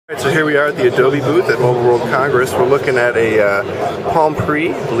So here we are at the Adobe booth at Mobile World Congress. We're looking at a Palm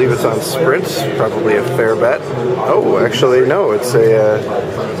Pre. I believe it's on Sprint. Probably a fair bet. Oh, actually no, it's a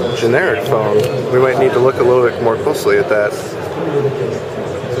generic phone. We might need to look a little bit more closely at that.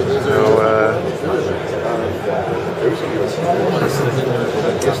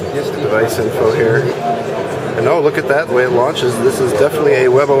 Device info here. And oh, look at that, the way it launches. This is definitely a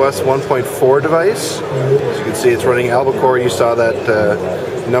webOS 1.4 device. As you can see, it's running Albacore. You saw that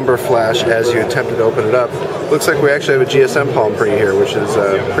number flash as you attempted to open it up. Looks like we actually have a GSM Palm Pre here, which is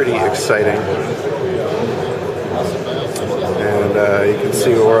pretty exciting. And you can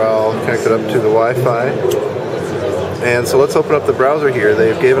see we're all connected up to the Wi-Fi. And so let's open up the browser here.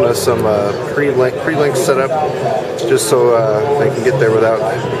 They've given us some pre-link setup just so they can get there without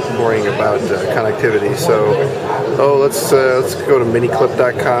worrying about connectivity. So, let's go to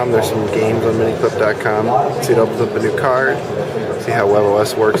miniclip.com. There's some games on miniclip.com. See, it opens up a new card. See how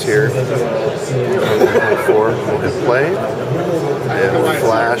webOS works here. We'll hit play. And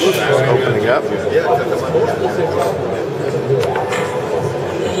Flash is opening up.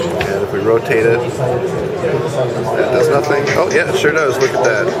 And if we rotate it, that does nothing. Oh yeah, it sure does. Look at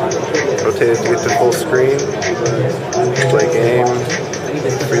that. Rotate it to get to full screen. Play game.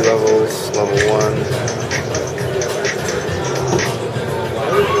 3 levels. Level 1.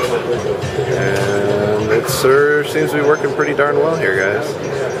 And it sure seems to be working pretty darn well here, guys.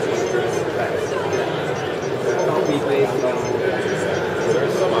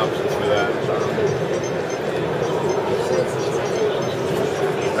 There's some options for that.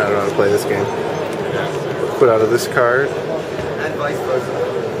 I don't know how to play this game. Put out of this card.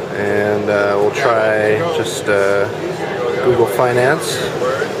 And we'll try just Google Finance.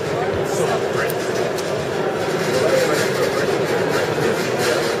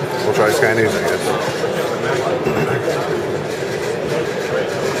 We'll try Sky News, I guess.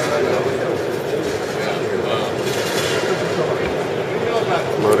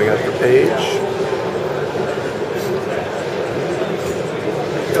 Loading up the page.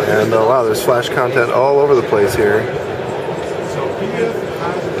 And wow, there's Flash content all over the place here.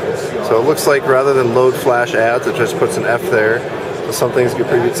 So it looks like rather than load Flash ads, it just puts an F there. So some things get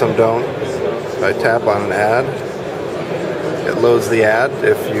previewed, some don't. If I tap on an ad, it loads the ad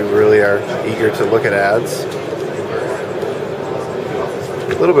if you really are eager to look at ads.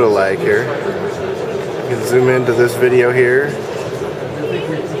 A little bit of lag here. You can zoom into this video here.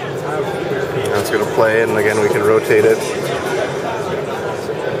 Now it's going to play, and again we can rotate it.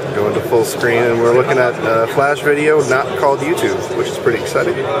 Go into full screen, and we're looking at Flash video not called YouTube, which is pretty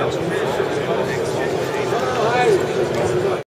exciting.